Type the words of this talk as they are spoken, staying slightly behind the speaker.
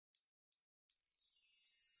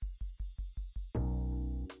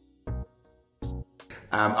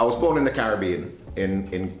I was born in the Caribbean,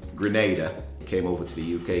 in Grenada. Came over to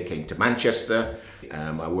the UK, came to Manchester.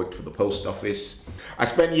 I worked for the post office. I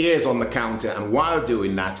spent years on the counter, and while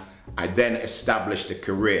doing that, I then established a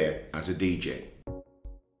career as a DJ.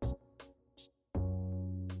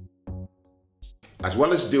 As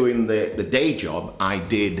well as doing the day job, I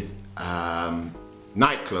did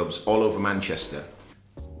nightclubs all over Manchester.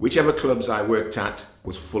 Whichever clubs I worked at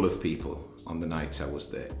was full of people on the nights I was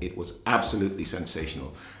there. It was absolutely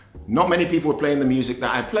sensational. Not many people were playing the music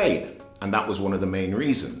that I played, and that was one of the main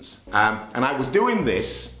reasons. And I was doing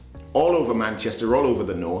this all over Manchester, all over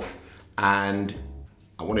the north, and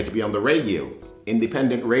I wanted to be on the radio.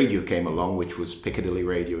 Independent radio came along, which was Piccadilly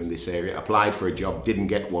Radio in this area. Applied for a job, didn't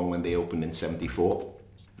get one when they opened in '74.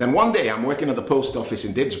 Then one day I'm working at the post office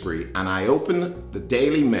in Didsbury, and I opened the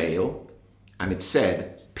Daily Mail, and it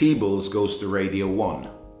said, Peebles goes to Radio 1.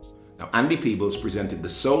 Now, Andy Peebles presented the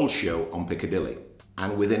Soul Show on Piccadilly,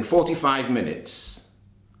 and within 45 minutes,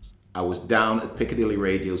 I was down at Piccadilly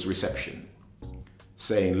Radio's reception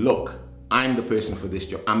saying, look, I'm the person for this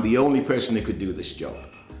job. I'm the only person who could do this job.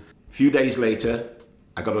 A few days later,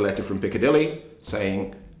 I got a letter from Piccadilly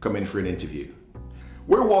saying, come in for an interview.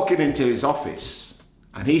 We're walking into his office,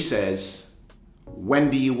 and he says, when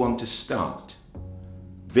do you want to start?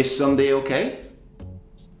 This Sunday, okay?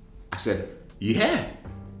 I said, yeah.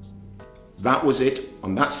 That was it.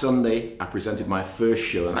 On that Sunday, I presented my first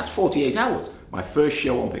show, and that's 48 hours, my first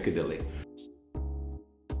show on Piccadilly.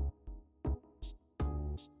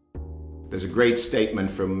 There's a great statement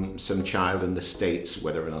from some child in the States,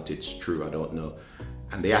 whether or not it's true, I don't know.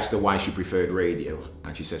 And they asked her why she preferred radio,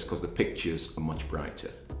 and she says, because the pictures are much brighter.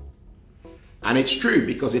 And it's true,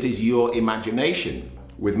 because it is your imagination.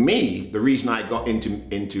 With me, the reason I got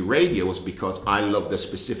into radio was because I loved a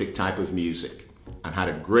specific type of music and had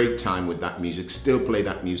a great time with that music, still play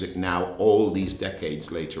that music now, all these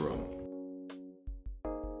decades later on.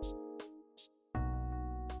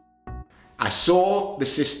 I saw the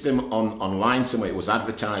system online somewhere. It was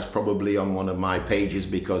advertised probably on one of my pages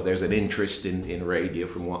because there's an interest in radio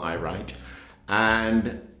from what I write.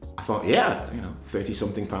 And I thought, yeah, you know,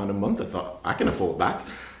 30-something pound a month. I thought, I can afford that.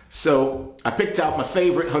 So I picked out my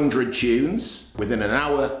favorite 100 tunes. Within an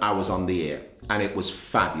hour, I was on the air. And it was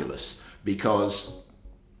fabulous because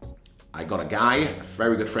I got a guy, a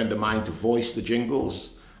very good friend of mine, to voice the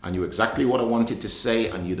jingles. I knew exactly what I wanted to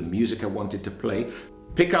say. I knew the music I wanted to play.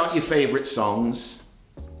 Pick out your favorite songs,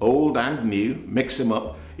 old and new, mix them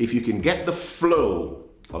up. If you can get the flow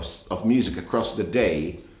of music across the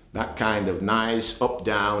day, that kind of nice up,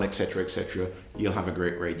 down, etc., etc., you'll have a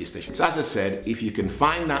great radio station. So as I said, if you can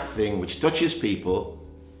find that thing which touches people,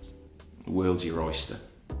 the world's your oyster.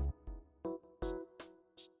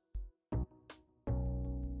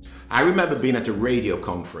 I remember being at a radio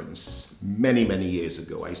conference many, many years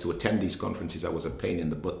ago. I used to attend these conferences. I was a pain in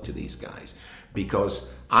the butt to these guys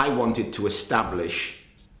because I wanted to establish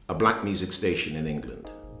a black music station in England.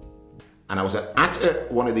 And I was at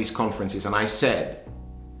one of these conferences, and I said,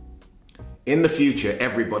 in the future,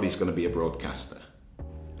 everybody's going to be a broadcaster.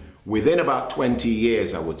 Within about 20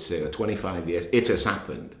 years, I would say, or 25 years, it has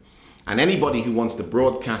happened. And anybody who wants to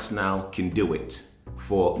broadcast now can do it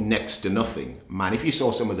for next to nothing. Man, if you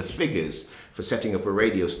saw some of the figures for setting up a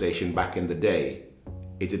radio station back in the day,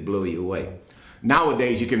 it'd blow you away.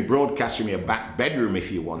 Nowadays, you can broadcast from your back bedroom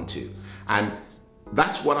if you want to. And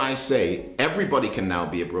that's what I say, everybody can now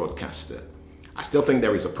be a broadcaster. I still think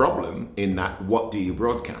there is a problem in that, what do you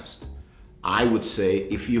broadcast? I would say,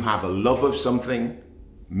 if you have a love of something,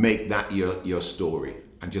 make that your story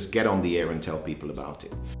and just get on the air and tell people about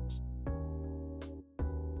it.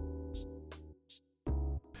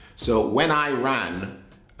 So when I ran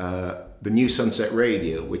the New Sunset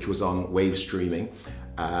Radio, which was on wave streaming,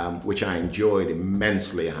 which I enjoyed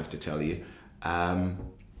immensely, I have to tell you,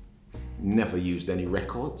 never used any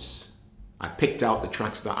records. I picked out the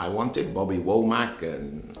tracks that I wanted, Bobby Womack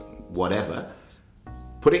and whatever,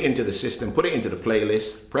 put it into the system, put it into the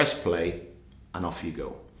playlist, press play, and off you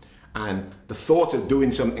go. And the thought of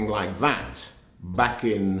doing something like that back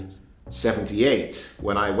in '78,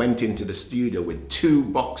 when I went into the studio with 2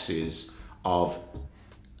 boxes of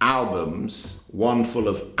albums, one full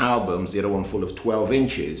of albums, the other one full of 12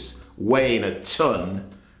 inches, weighing a ton,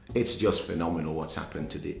 it's just phenomenal what's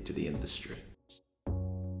happened to the industry.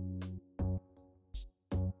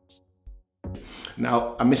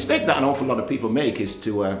 Now, a mistake that an awful lot of people make is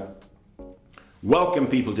to welcome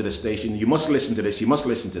people to the station. You must listen to this, you must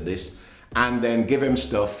listen to this, and then give them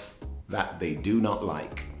stuff that they do not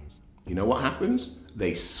like. You know what happens?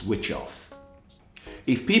 They switch off.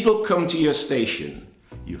 If people come to your station,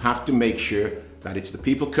 you have to make sure that it's the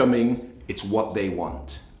people coming it's what they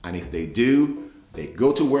want. And if they do, they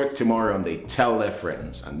go to work tomorrow and they tell their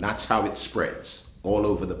friends, and that's how it spreads all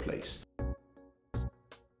over the place.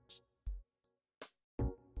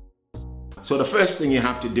 So the first thing you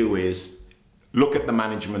have to do is look at the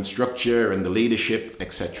management structure and the leadership,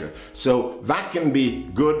 etc. So that can be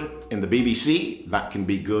good in the BBC, that can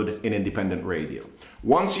be good in independent radio.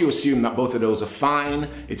 Once you assume that both of those are fine,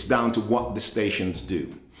 it's down to what the stations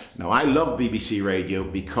do. Now, I love BBC Radio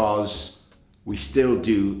because we still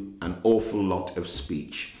do an awful lot of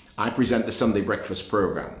speech. I present the Sunday breakfast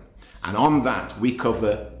program, and on that we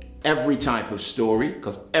cover every type of story,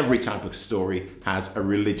 because every type of story has a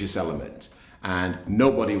religious element, and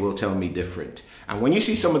nobody will tell me different. And when you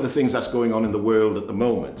see some of the things that's going on in the world at the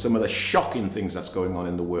moment, some of the shocking things that's going on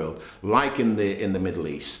in the world, like in the Middle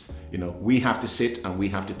East, you know, we have to sit and we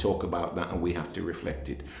have to talk about that and we have to reflect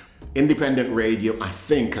it. Independent radio, I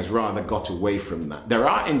think, has rather got away from that. There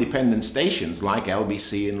are independent stations like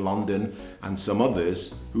LBC in London and some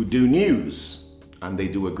others who do news, and they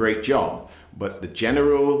do a great job. But the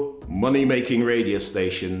general money-making radio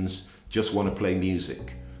stations just want to play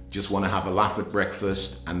music, just want to have a laugh at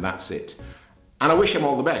breakfast, and that's it. And I wish them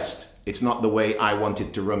all the best. It's not the way I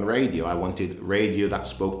wanted to run radio. I wanted radio that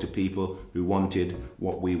spoke to people who wanted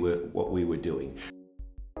what we were doing.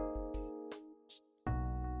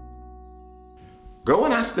 Go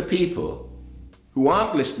and ask the people who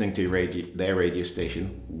aren't listening to their radio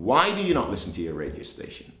station, why do you not listen to your radio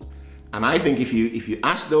station? And I think if you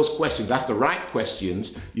ask those questions, ask the right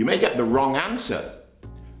questions, you may get the wrong answer,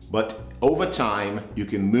 but over time you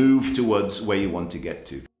can move towards where you want to get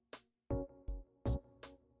to.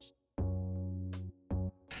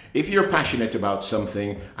 If you're passionate about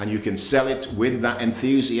something and you can sell it with that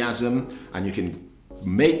enthusiasm and you can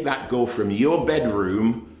make that go from your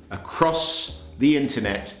bedroom across the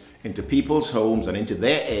internet into people's homes and into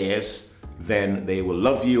their ears, then they will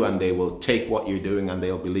love you and they will take what you're doing and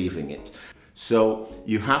they'll believe in it. So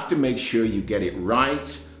you have to make sure you get it right,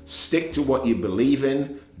 stick to what you believe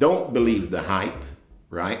in, don't believe the hype,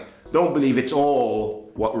 right? Don't believe it's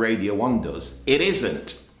all what Radio 1 does. It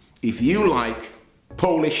isn't. If you like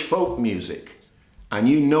Polish folk music, and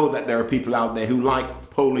you know that there are people out there who like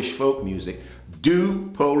Polish folk music, do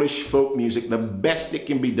Polish folk music the best it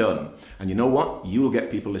can be done. And you know what? You'll get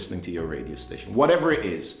people listening to your radio station. Whatever it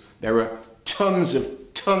is, there are tons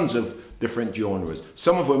of different genres,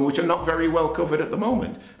 some of them which are not very well covered at the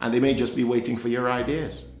moment, and they may just be waiting for your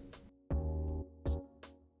ideas.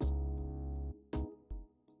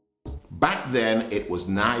 Back then, it was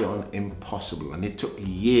nigh on impossible, and it took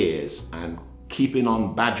years and keeping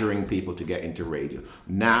on badgering people to get into radio.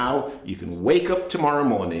 Now, you can wake up tomorrow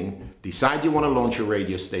morning, decide you want to launch a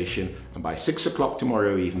radio station, and by 6 o'clock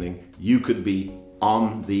tomorrow evening, you could be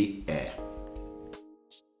on the air.